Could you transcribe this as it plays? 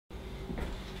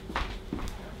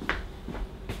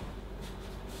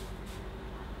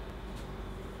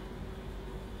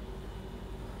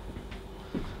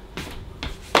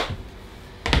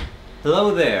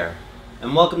Hello there,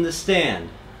 and welcome to Stand.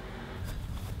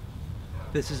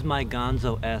 This is my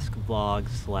Gonzo-esque vlog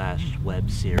slash web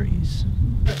series.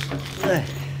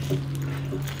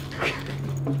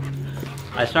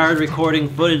 I started recording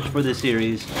footage for this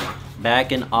series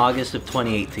back in August of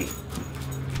 2018.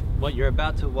 What you're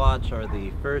about to watch are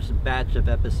the first batch of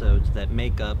episodes that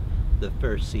make up the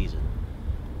first season.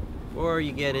 Before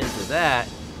you get into that,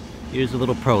 here's a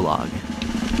little prologue.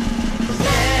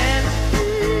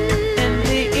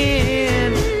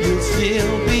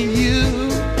 Still be you.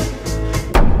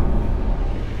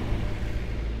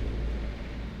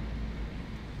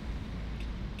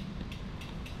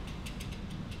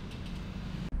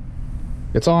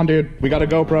 It's on, dude. We got a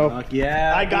GoPro. Fuck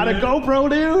yeah. I got a GoPro,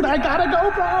 dude. I got a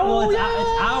GoPro. Well, it's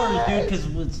ours, dude, because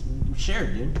it's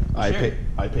shared, dude. I paid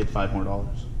 $5 more.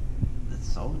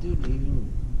 That's so, dude.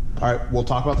 Even... All right, we'll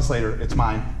talk about this later. It's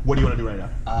mine. What do you want to do right now?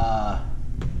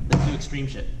 Let's do extreme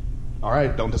shit. All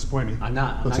right, don't disappoint me. I'm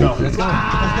not. Let's go. Let's go.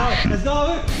 Ah! Let's go.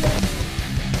 Let's go.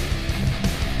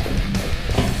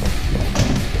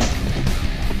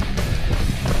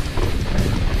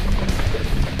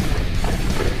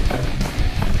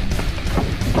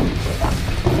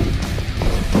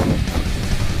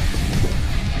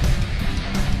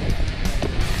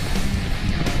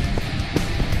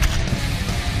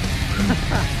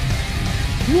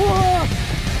 Whoa!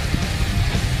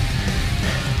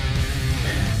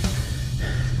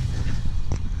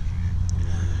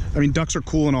 I mean, ducks are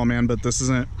cool and all, man, but this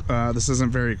isn't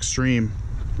very extreme.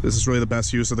 This is really the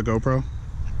best use of the GoPro.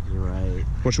 You're right.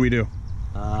 What should we do?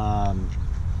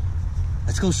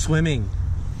 Let's go swimming.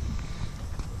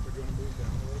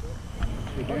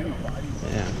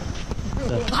 Yeah.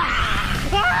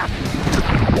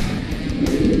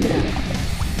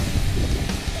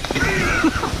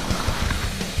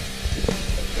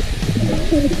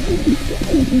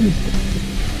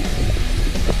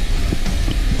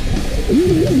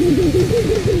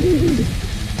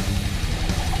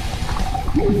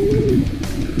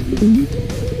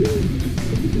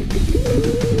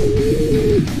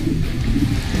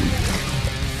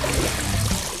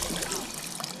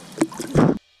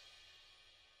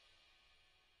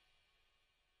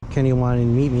 Kenny wanted to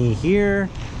meet me here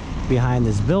behind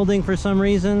this building for some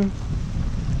reason.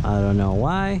 I don't know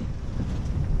why.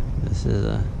 This is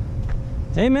a...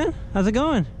 Hey man, how's it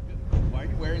going? Why are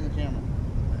you wearing the camera?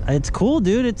 It's cool,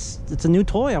 dude. It's a new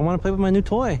toy. I want to play with my new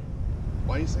toy.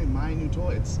 Why do you say my new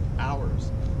toy? It's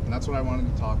ours. And that's what I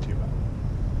wanted to talk to you about.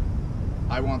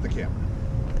 I want the camera.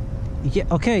 Yeah,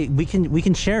 okay, we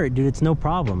can share it, dude. It's no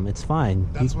problem. It's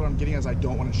fine. That's what I'm getting as I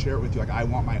don't want to share it with you. Like, I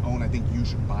want my own. I think you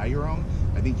should buy your own.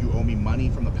 I think you owe me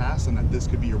money from the past and that this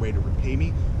could be your way to repay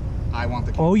me. I want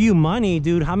the camera. Owe you money,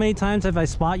 dude? How many times have I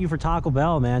spot you for Taco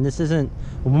Bell, man? This isn't...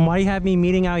 Why do you have me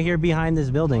meeting out here behind this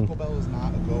building? Taco Bell is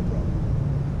not a GoPro.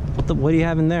 What do you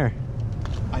have in there?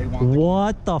 I want the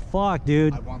What the fuck,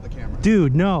 dude? I want the camera.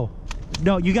 Dude, no.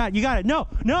 No, you got it. No,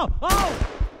 no. Oh!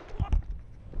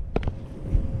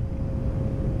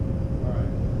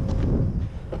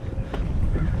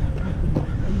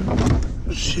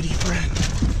 Shitty friend.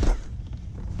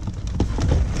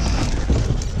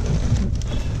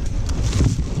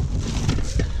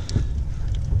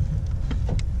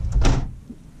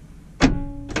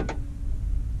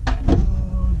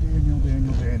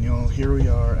 Daniel, here we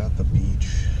are at the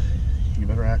beach. You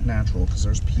better act natural because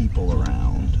there's people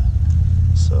around.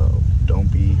 So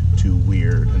don't be too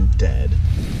weird and dead.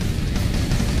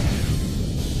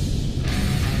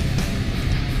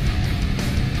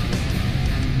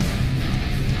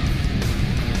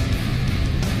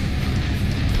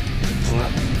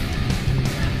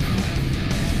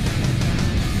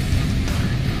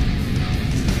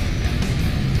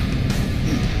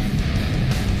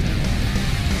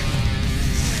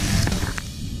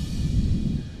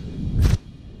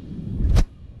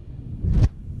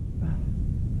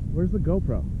 Where's the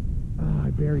GoPro? Oh,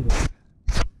 I buried it.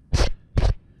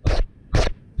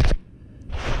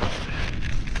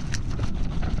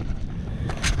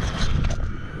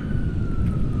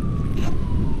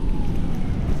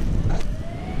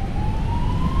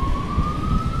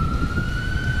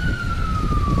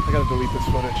 I gotta delete this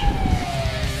footage.